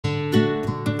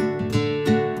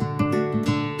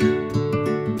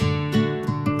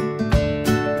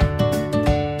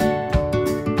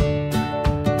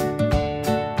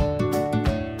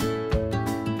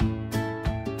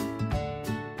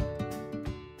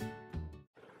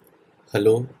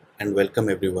Hello and welcome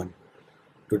everyone.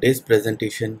 Today's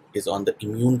presentation is on the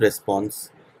immune response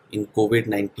in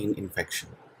COVID-19 infection.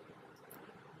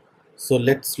 So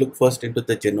let's look first into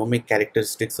the genomic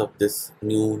characteristics of this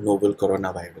new novel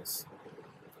coronavirus.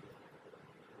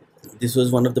 This was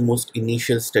one of the most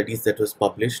initial studies that was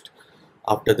published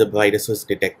after the virus was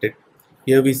detected.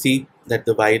 Here we see that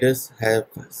the virus has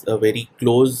a very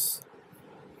close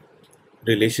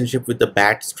relationship with the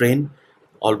bat strain,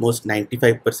 almost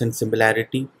 95%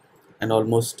 similarity and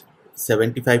almost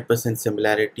 75%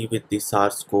 similarity with the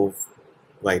SARS-CoV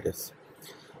virus.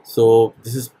 So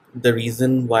this is the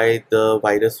reason why the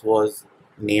virus was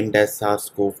named as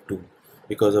SARS-CoV-2,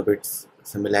 because of its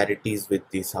similarities with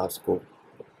the SARS-CoV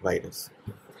virus.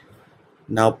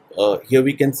 Now here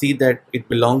we can see that it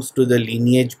belongs to the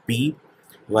lineage B,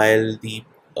 while the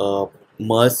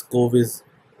MERS-CoV is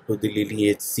to the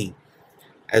lineage C.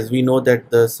 As we know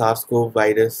that the SARS-CoV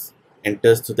virus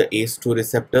enters to the ACE2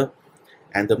 receptor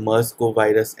and the MERS-CoV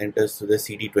virus enters to the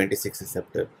CD26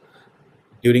 receptor.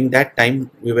 During that time,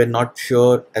 we were not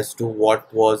sure as to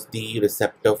what was the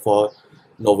receptor for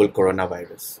novel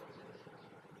coronavirus.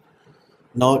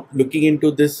 Now, looking into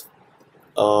this,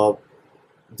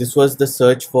 this was the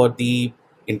search for the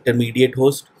intermediate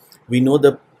host. We know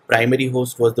the primary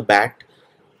host was the bat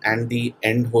and the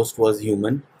end host was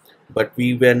human, but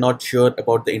we were not sure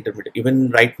about the intermittent.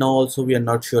 Even right now also we are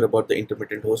not sure about the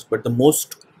intermittent host, but the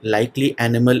most likely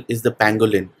animal is the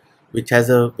pangolin, which has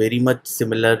a very much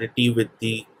similarity with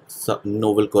the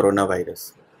novel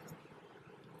coronavirus.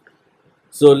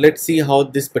 So let's see how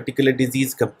this particular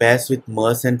disease compares with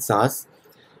MERS and SARS.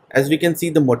 As we can see,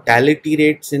 the mortality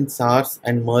rates in SARS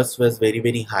and MERS was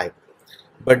very high.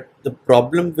 But the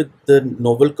problem with the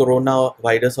novel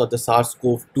coronavirus or the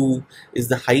SARS-CoV-2 is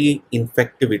the high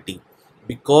infectivity.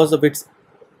 Because of its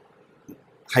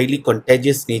highly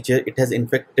contagious nature, it has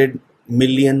infected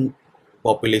million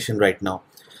population right now.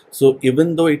 So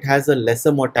even though it has a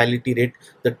lesser mortality rate,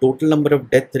 the total number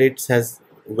of death rates has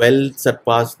well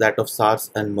surpassed that of SARS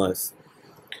and MERS.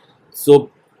 So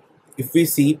if we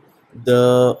see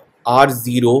the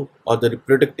R0 or the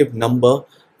reproductive number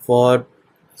for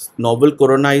novel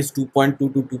corona is 2.2 to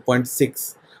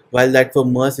 2.6, while that for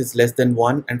MERS is less than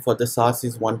 1 and for the SARS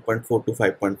is 1.4 to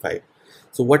 5.5.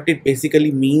 So what it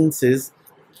basically means is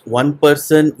one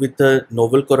person with a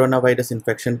novel coronavirus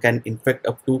infection can infect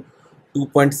up to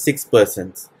 2.6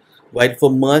 persons, while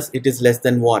for MERS it is less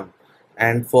than 1,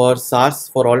 and for SARS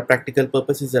for all practical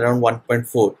purposes around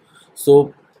 1.4.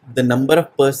 So the number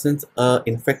of persons a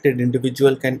infected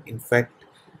individual can infect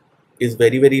is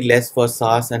very less for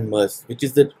SARS and MERS, which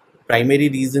is the primary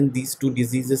reason these two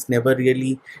diseases never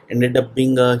really ended up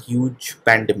being a huge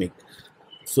pandemic.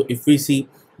 So if we see,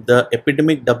 the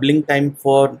epidemic doubling time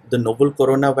for the novel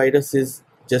coronavirus is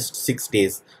just 6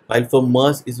 days, while for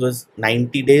MERS it was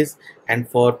 90 days and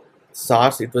for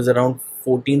SARS it was around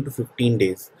 14 to 15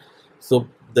 days. So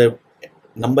the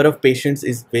number of patients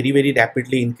is very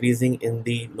rapidly increasing in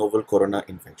the novel corona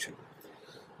infection.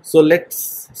 So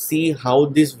let's see how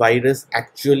this virus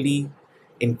actually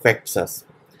infects us.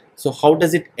 So how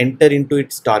does it enter into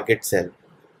its target cell?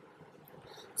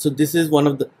 So this is one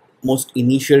of the most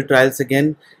initial trials.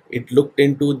 Again, it looked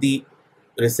into the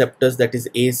receptors, that is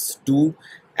ACE2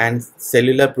 and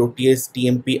cellular protease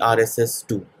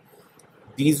TMP-RSS2.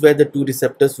 These were the two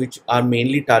receptors which are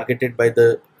mainly targeted by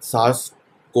the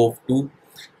SARS-CoV-2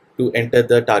 to enter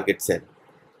the target cell.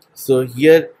 So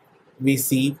here we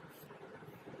see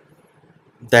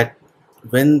that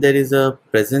when there is a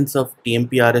presence of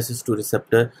TMP-RSS2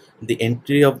 receptor, the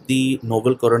entry of the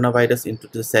novel coronavirus into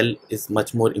the cell is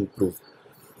much more improved.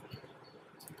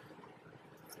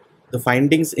 The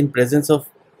findings in presence of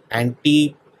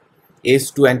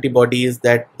anti-ACE2 antibody is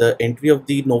that the entry of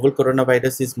the novel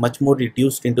coronavirus is much more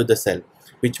reduced into the cell,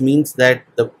 which means that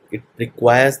it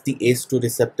requires the ACE2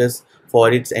 receptors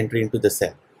for its entry into the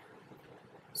cell.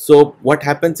 So what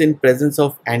happens in presence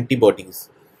of antibodies?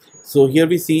 So here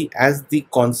we see, as the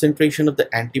concentration of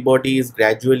the antibody is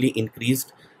gradually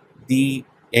increased, the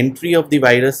entry of the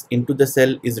virus into the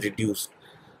cell is reduced.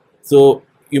 So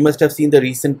you must have seen the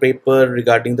recent paper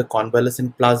regarding the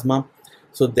convalescent plasma.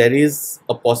 So there is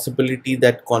a possibility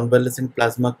that convalescent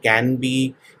plasma can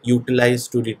be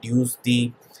utilized to reduce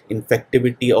the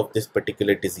infectivity of this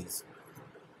particular disease.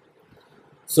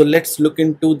 So let's look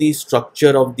into the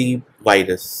structure of the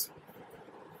virus.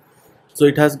 So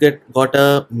it has got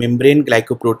a membrane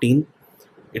glycoprotein,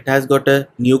 it has got a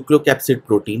nucleocapsid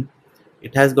protein,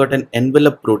 it has got an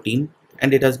envelope protein,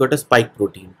 and it has got a spike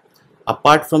protein.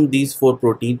 Apart from these four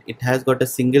proteins, it has got a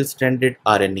single stranded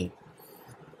RNA.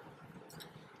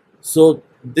 So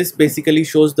This basically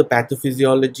shows the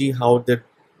pathophysiology, how the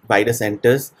virus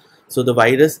enters. So the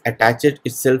virus attaches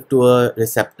itself to a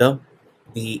receptor,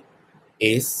 the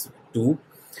ACE2,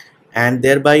 and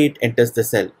thereby it enters the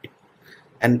cell.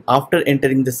 And after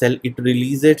entering the cell, it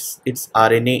releases its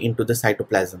RNA into the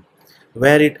cytoplasm,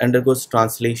 where it undergoes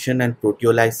translation and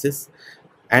proteolysis,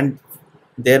 and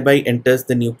thereby enters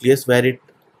the nucleus, where it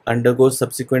undergoes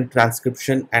subsequent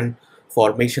transcription and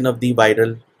formation of the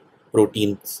viral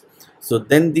proteins. So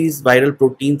then these viral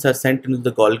proteins are sent into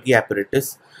the Golgi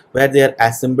apparatus, where they are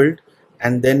assembled,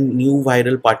 and then new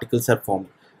viral particles are formed.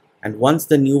 And once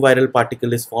the new viral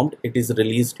particle is formed, it is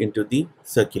released into the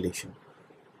circulation.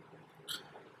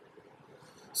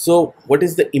 So what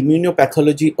is the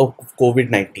immunopathology of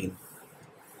COVID-19?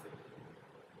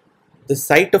 The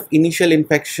site of initial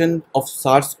infection of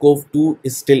SARS-CoV-2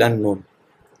 is still unknown.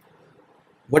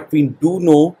 What we do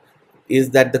know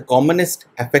is that the commonest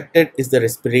affected is the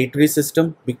respiratory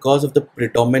system because of the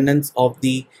predominance of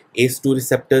the ACE2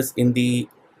 receptors in the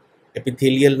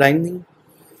epithelial lining.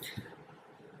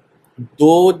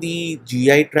 Though the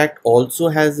GI tract also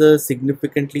has a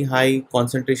significantly high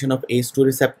concentration of ACE2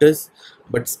 receptors,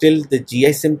 but still the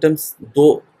GI symptoms,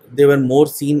 though they were more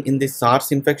seen in the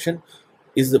SARS infection,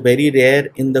 is very rare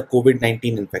in the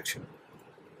COVID-19 infection.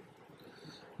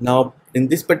 Now, in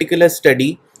this particular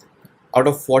study, out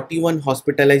of 41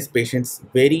 hospitalized patients,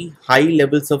 very high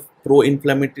levels of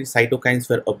pro-inflammatory cytokines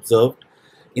were observed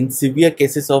in severe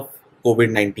cases of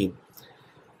COVID-19.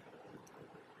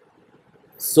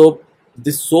 So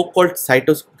this so-called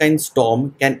cytokine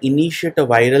storm can initiate a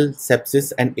viral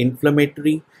sepsis and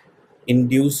inflammatory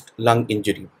induced lung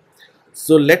injury.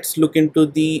 So let's look into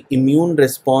the immune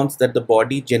response that the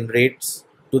body generates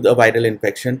to the viral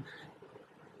infection.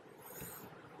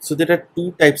 So there are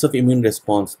two types of immune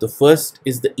response. The first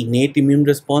is the innate immune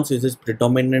response, which is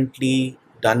predominantly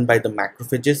done by the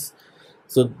macrophages.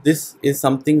 So this is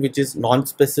something which is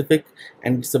non-specific,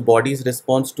 and it's the body's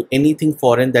response to anything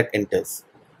foreign that enters.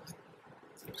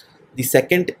 The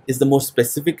second is the more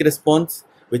specific response,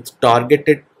 which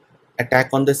targeted attack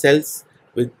on the cells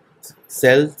with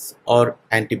cells or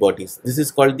antibodies. This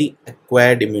is called the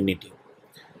acquired immunity.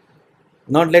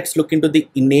 Now let's look into the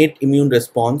innate immune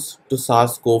response to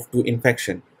SARS-CoV-2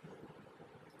 infection.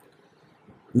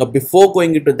 Now before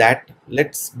going into that,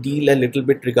 let's deal a little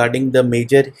bit regarding the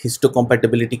major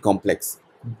histocompatibility complex.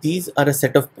 These are a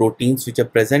set of proteins which are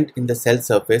present in the cell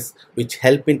surface, which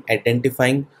help in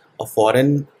identifying a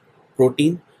foreign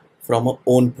protein from a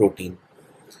own protein.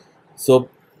 So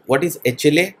what is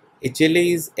HLA?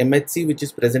 HLA is MHC, which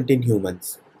is present in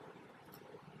humans.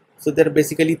 So there are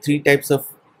basically three types of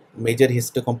major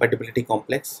histocompatibility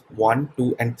complex: 1,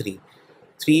 2 and 3.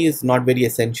 3 is not very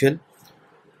essential.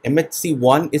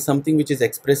 MHC1 is something which is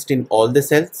expressed in all the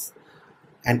cells,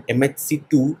 and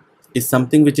MHC2 is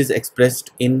something which is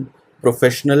expressed in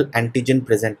professional antigen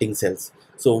presenting cells.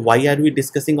 So why are we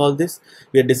discussing all this?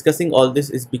 We are discussing all this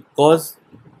is because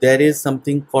there is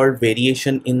something called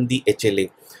variation in the HLA.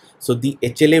 So the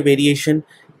HLA variation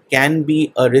can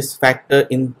be a risk factor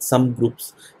in some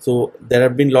groups. So there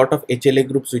have been a lot of HLA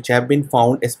groups which have been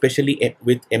found, especially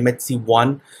with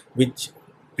MHC1, which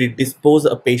predispose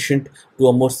a patient to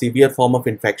a more severe form of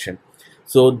infection.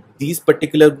 So these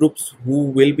particular groups who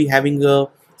will be having a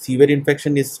severe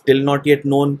infection is still not yet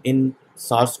known in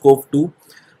SARS-CoV-2,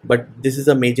 but this is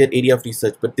a major area of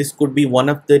research. But this could be one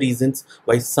of the reasons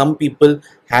why some people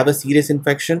have a serious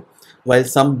infection while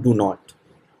some do not.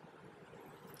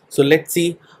 So let's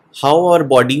see how our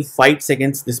body fights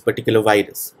against this particular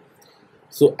virus.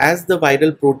 So as the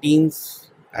viral proteins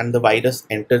and the virus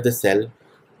enter the cell,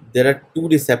 there are two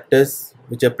receptors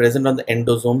which are present on the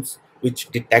endosomes which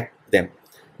detect them.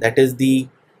 That is the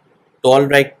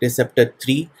toll-like receptor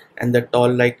 3 and the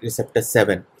toll-like receptor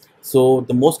 7. So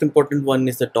the most important one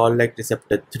is the toll-like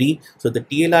receptor 3. So the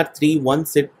TLR3,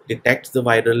 once it detects the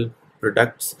viral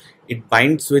products, it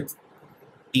binds with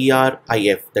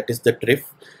TRIF, that is the TRIF,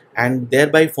 and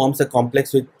thereby forms a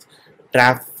complex with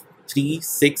TRAF3,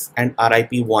 6 and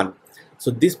RIP1. So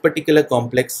this particular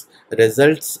complex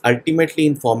results ultimately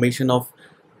in formation of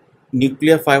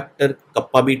nuclear factor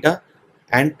kappa beta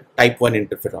and type 1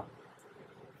 interferon.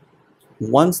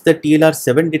 Once the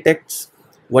TLR7 detects,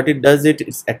 what it does, it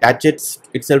attaches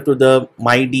itself to the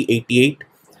MyD88,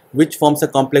 which forms a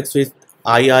complex with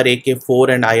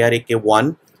IRAK4 and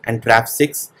IRAK1 and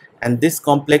TRAF6, and this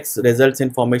complex results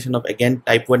in formation of again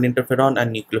type 1 interferon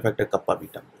and nuclear factor kappa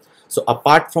beta. So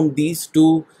apart from these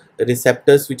two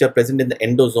receptors which are present in the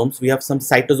endosomes, we have some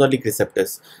cytosolic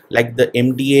receptors like the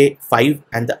MDA5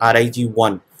 and the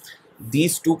RIG1,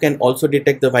 these two can also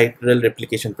detect the viral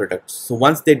replication products. So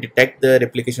once they detect the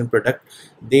replication product,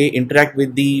 they interact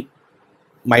with the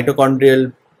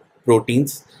mitochondrial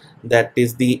proteins, that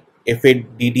is the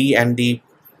FADD and the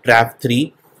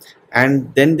TRAF3,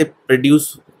 and then they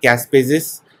produce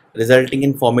caspases, resulting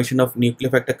in formation of nuclear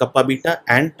factor kappa beta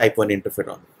and type 1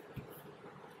 interferon.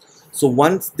 So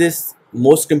once this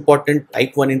most important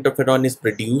type 1 interferon is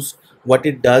produced, what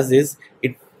it does is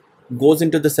it goes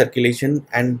into the circulation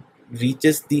and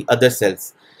reaches the other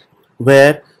cells,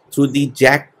 where through the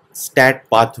JAK-STAT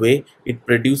pathway it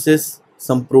produces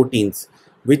some proteins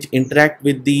which interact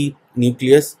with the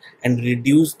nucleus and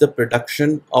reduce the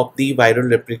production of the viral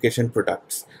replication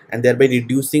products, and thereby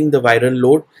reducing the viral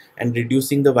load and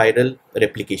reducing the viral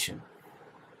replication.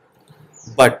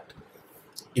 But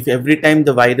if every time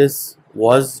the virus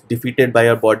was defeated by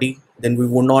our body, then we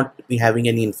would not be having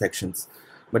any infections.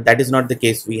 But that is not the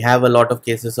case. We have a lot of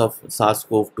cases of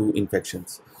SARS-CoV-2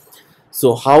 infections.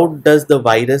 So how does the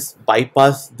virus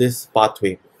bypass this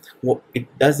pathway? Well, it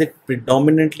does it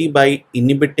predominantly by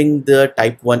inhibiting the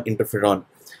type 1 interferon,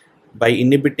 by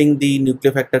inhibiting the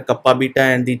nuclear factor kappa beta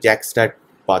and the JAK-STAT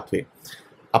pathway.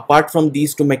 Apart from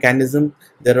these two mechanisms,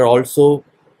 there are also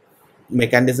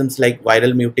mechanisms like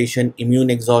viral mutation,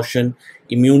 immune exhaustion,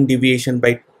 immune deviation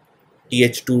by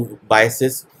Th2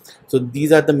 biases. So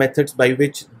these are the methods by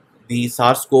which the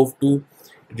SARS-CoV-2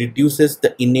 reduces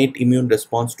the innate immune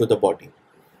response to the body.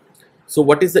 So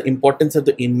what is the importance of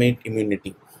the innate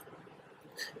immunity?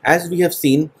 As we have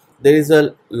seen, there is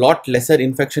a lot lesser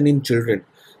infection in children.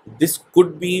 This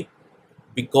could be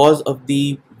because of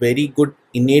the very good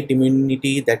innate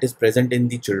immunity that is present in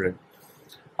the children.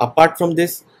 Apart from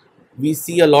this, we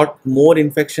see a lot more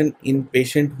infection in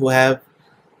patients who are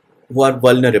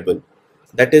vulnerable.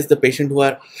 That is the patient who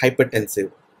are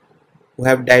hypertensive, who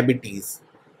have diabetes,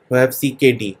 who have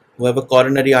CKD, who have a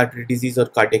coronary artery disease or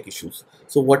cardiac issues.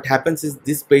 So what happens is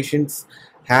these patients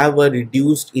have a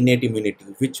reduced innate immunity,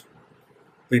 which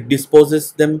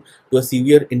predisposes them to a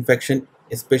severe infection,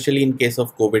 especially in case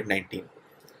of COVID-19.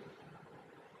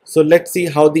 So let's see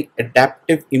how the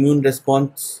adaptive immune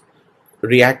response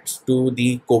reacts to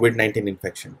the COVID-19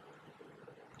 infection.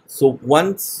 So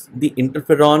once the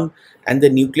interferon and the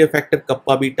nuclear factor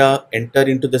kappa beta enter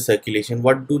into the circulation,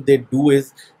 what they do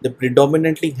is they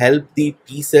predominantly help the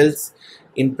T cells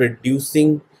in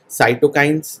producing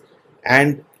cytokines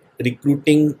and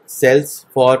recruiting cells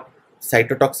for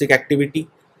cytotoxic activity,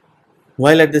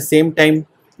 while at the same time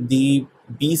the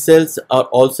B cells are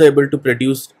also able to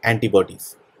produce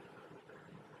antibodies.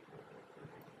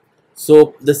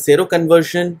 So the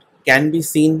seroconversion can be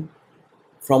seen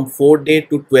from 4 days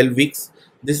to 12 weeks.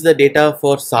 This is the data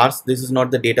for SARS. This is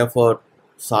not the data for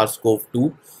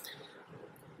SARS-CoV-2.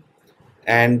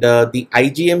 And the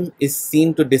IgM is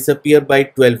seen to disappear by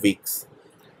 12 weeks,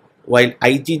 while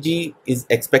IgG is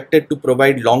expected to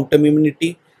provide long-term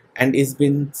immunity and is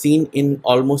been seen in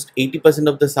almost 80%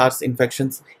 of the SARS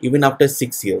infections even after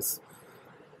 6 years.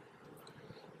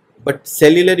 But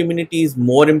cellular immunity is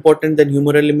more important than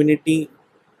humoral immunity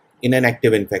in an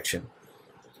active infection.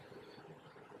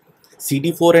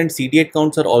 CD4 and CD8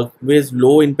 counts are always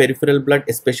low in peripheral blood,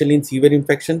 especially in severe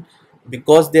infection,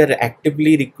 because they are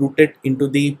actively recruited into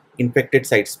the infected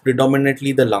sites,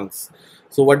 predominantly the lungs.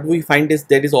 So what we find is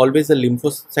there is always a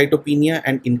lymphocytopenia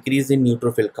and increase in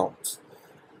neutrophil counts.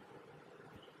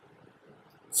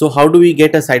 So how do we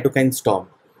get a cytokine storm?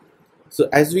 So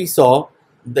as we saw,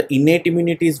 the innate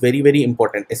immunity is very, very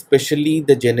important, especially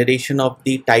the generation of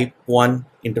the type 1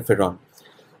 interferon.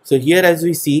 So here as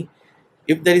we see,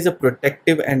 if there is a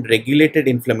protective and regulated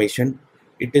inflammation,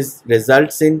 it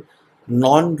results in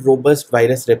non-robust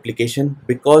virus replication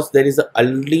because there is an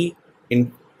early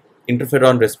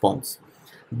interferon response.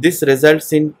 This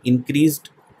results in increased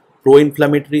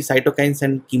pro-inflammatory cytokines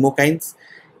and chemokines,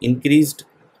 increased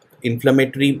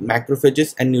inflammatory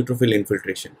macrophages and neutrophil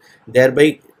infiltration,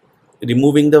 thereby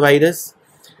removing the virus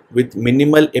with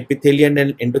minimal epithelial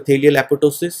and endothelial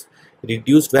apoptosis,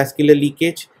 reduced vascular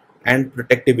leakage and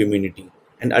protective immunity,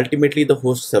 and ultimately the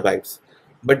host survives.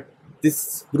 But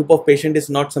this group of patient is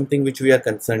not something which we are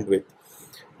concerned with.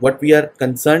 What we are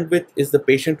concerned with is the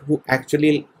patient who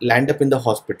actually land up in the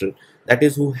hospital, that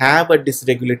is, who have a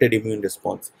dysregulated immune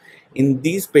response. In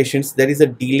these patients, there is a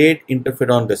delayed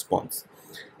interferon response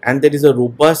and there is a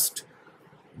robust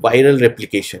viral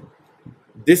replication.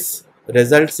 This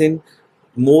results in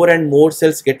more and more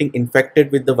cells getting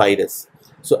infected with the virus.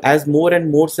 So as more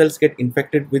and more cells get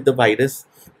infected with the virus,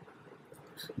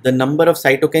 the number of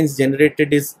cytokines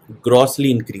generated is grossly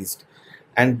increased,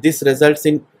 and this results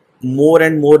in more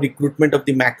and more recruitment of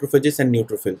the macrophages and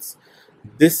neutrophils.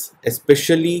 This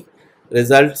especially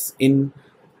results in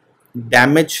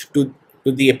damage to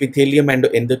the epithelium and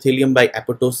endothelium by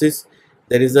apoptosis.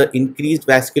 There is an increased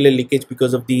vascular leakage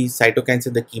because of the cytokines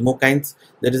and the chemokines.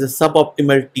 There is a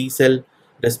suboptimal T cell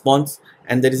response,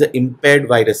 and there is an impaired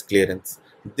virus clearance.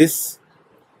 This,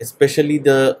 especially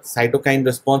the cytokine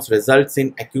response, results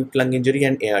in acute lung injury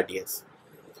and ARDS.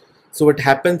 So what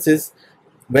happens is,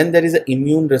 when there is an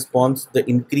immune response, the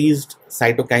increased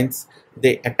cytokines,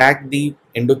 they attack the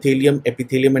endothelium,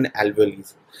 epithelium and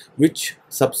alveoli, which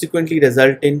subsequently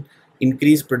result in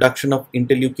increased production of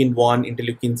interleukin 1,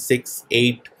 interleukin 6,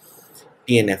 8,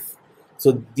 TNF.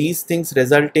 So these things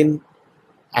result in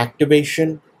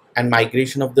activation and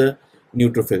migration of the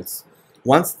neutrophils.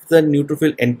 Once the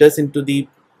neutrophil enters into the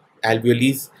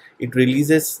alveoli, it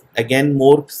releases again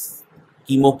more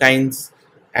chemokines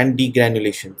and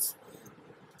degranulations,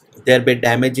 thereby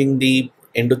damaging the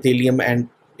endothelium and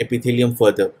epithelium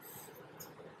further.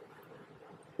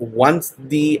 Once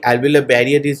the alveolar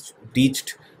barrier is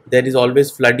reached, there is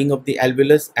always flooding of the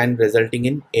alveolus and resulting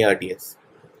in ARDS.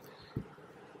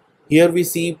 Here we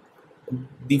see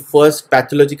the first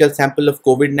pathological sample of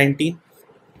COVID-19.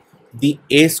 The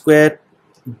A square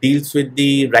deals with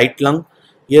the right lung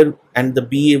here and the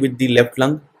B with the left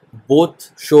lung.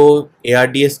 Both show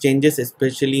ARDS changes,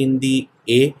 especially in the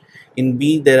A. In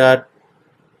B, there are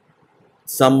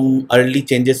some early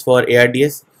changes for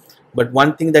ARDS, but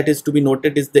one thing that is to be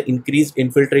noted is the increased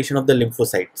infiltration of the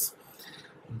lymphocytes.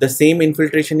 The same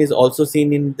infiltration is also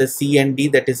seen in the C and D,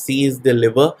 that is C is the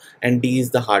liver and D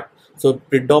is the heart. So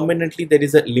predominantly there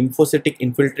is a lymphocytic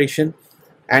infiltration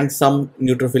and some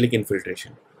neutrophilic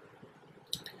infiltration.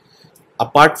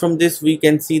 Apart from this, we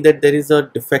can see that there is a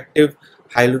defective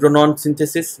hyaluronate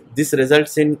synthesis. This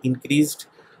results in increased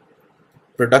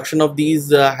production of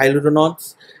these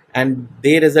hyaluronides, and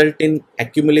they result in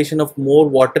accumulation of more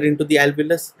water into the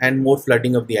alveolus and more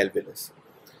flooding of the alveolus.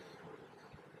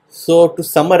 So to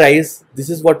summarize, this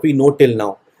is what we know till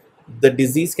now. The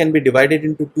disease can be divided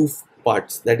into two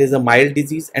parts, that is a mild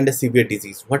disease and a severe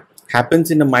disease. What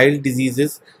happens in a mild disease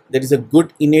is there is a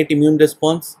good innate immune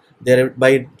response,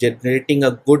 thereby generating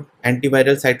a good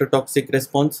antiviral cytotoxic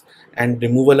response and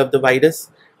removal of the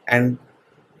virus, and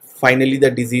finally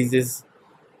the disease is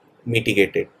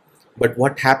mitigated. But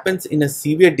what happens in a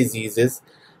severe disease is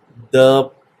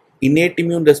the innate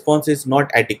immune response is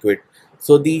not adequate.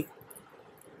 So the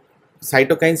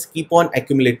cytokines keep on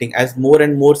accumulating as more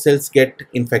and more cells get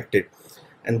infected,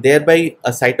 and thereby a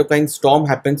cytokine storm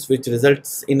happens, which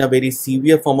results in a very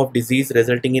severe form of disease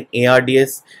resulting in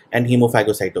ARDS and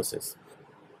hemophagocytosis.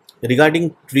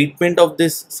 Regarding treatment of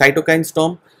this cytokine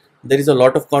storm, there is a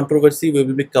lot of controversy. We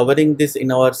will be covering this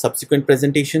in our subsequent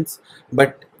presentations,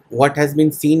 but what has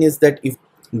been seen is that if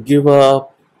you give a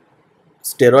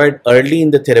steroid early in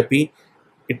the therapy,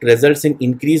 it results in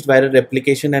increased viral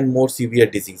replication and more severe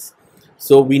disease.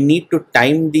 So we need to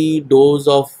time the dose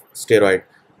of steroid.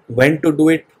 When to do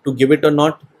it, to give it or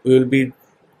not, we will be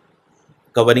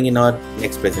covering in our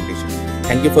next presentation.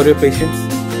 Thank you for your patience.